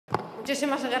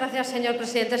Muchísimas gracias, señor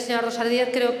presidente. Señora Rosa Díez,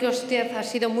 creo que usted ha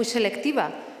sido muy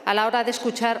selectiva a la hora de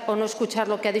escuchar o no escuchar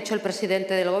lo que ha dicho el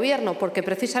presidente del Gobierno, porque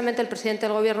precisamente el presidente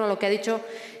del Gobierno lo que ha dicho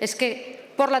es que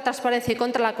por la transparencia y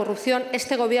contra la corrupción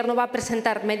este Gobierno va a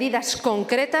presentar medidas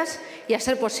concretas y, a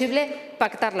ser posible,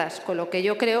 pactarlas, con lo que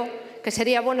yo creo que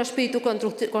sería buen espíritu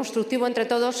constructivo entre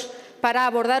todos para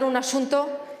abordar un asunto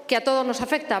que a todos nos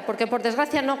afecta, porque por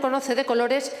desgracia no conoce de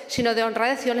colores, sino de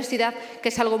honradez y honestidad, que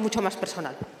es algo mucho más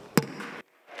personal.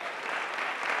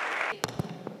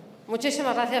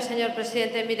 Muchísimas gracias, señor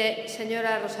presidente. Mire,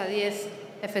 señora Rosa Díez,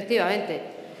 efectivamente,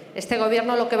 este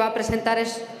Gobierno lo que va a presentar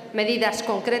es medidas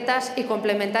concretas y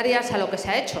complementarias a lo que se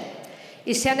ha hecho.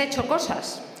 Y se han hecho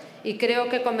cosas. Y creo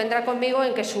que convendrá conmigo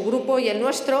en que su grupo y el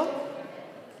nuestro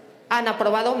han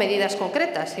aprobado medidas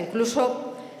concretas.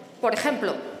 Incluso, por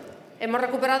ejemplo, hemos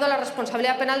recuperado la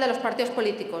responsabilidad penal de los partidos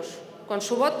políticos, con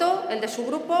su voto, el de su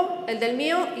grupo, el del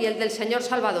mío y el del señor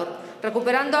Salvador,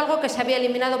 recuperando algo que se había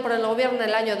eliminado por el Gobierno en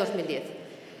el año 2010.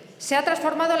 Se ha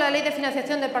transformado la ley de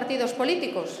financiación de partidos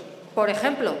políticos. Por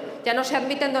ejemplo, ya no se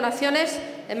admiten donaciones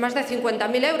en más de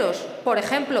 50.000 euros. Por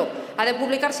ejemplo, ha de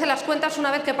publicarse las cuentas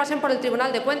una vez que pasen por el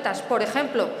Tribunal de Cuentas. Por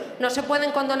ejemplo, no se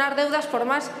pueden condonar deudas por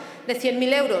más de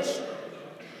 100.000 euros.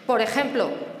 Por ejemplo,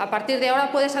 a partir de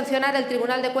ahora puede sancionar el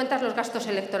Tribunal de Cuentas los gastos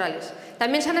electorales.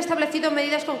 También se han establecido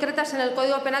medidas concretas en el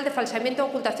Código Penal de falseamiento o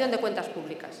ocultación de cuentas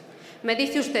públicas. Me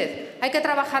dice usted, hay que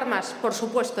trabajar más, por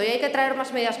supuesto, y hay que traer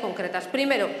más medidas concretas.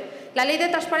 Primero, la ley de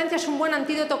transparencia es un buen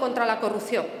antídoto contra la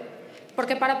corrupción,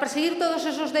 porque para perseguir todos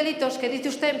esos delitos que dice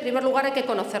usted, en primer lugar hay que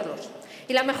conocerlos.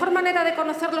 Y la mejor manera de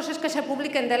conocerlos es que se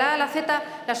publiquen de la A a la Z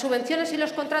las subvenciones y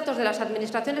los contratos de las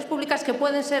administraciones públicas que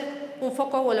pueden ser un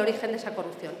foco o el origen de esa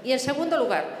corrupción. Y en segundo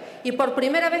lugar, y por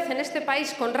primera vez en este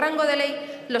país con rango de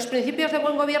ley, los principios de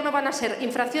buen gobierno van a ser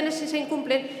infracciones si se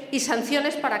incumplen y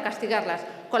sanciones para castigarlas,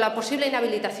 con la posible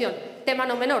inhabilitación, tema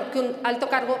no menor, que un alto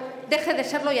cargo deje de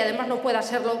serlo y además no pueda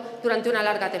serlo durante una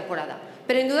larga temporada.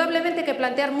 Pero indudablemente hay que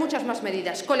plantear muchas más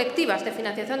medidas colectivas de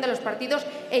financiación de los partidos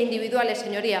e individuales,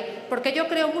 señoría, porque yo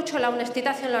creo mucho en la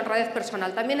honestidad y en la honradez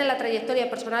personal, también en la trayectoria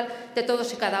personal de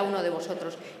todos y cada uno de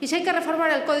vosotros. Y si hay que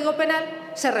reformar el Código Penal,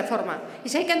 se reforma. Y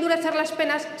si hay que endurecer las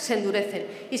penas, se endurecen.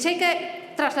 Y si hay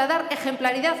que trasladar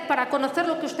ejemplaridad para conocer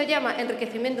lo que usted llama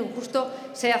enriquecimiento injusto,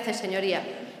 se hace, señoría.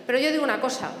 Pero yo digo una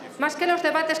cosa, más que los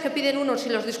debates que piden unos y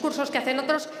los discursos que hacen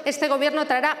otros, este Gobierno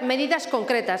traerá medidas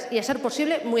concretas y, a ser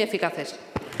posible, muy eficaces.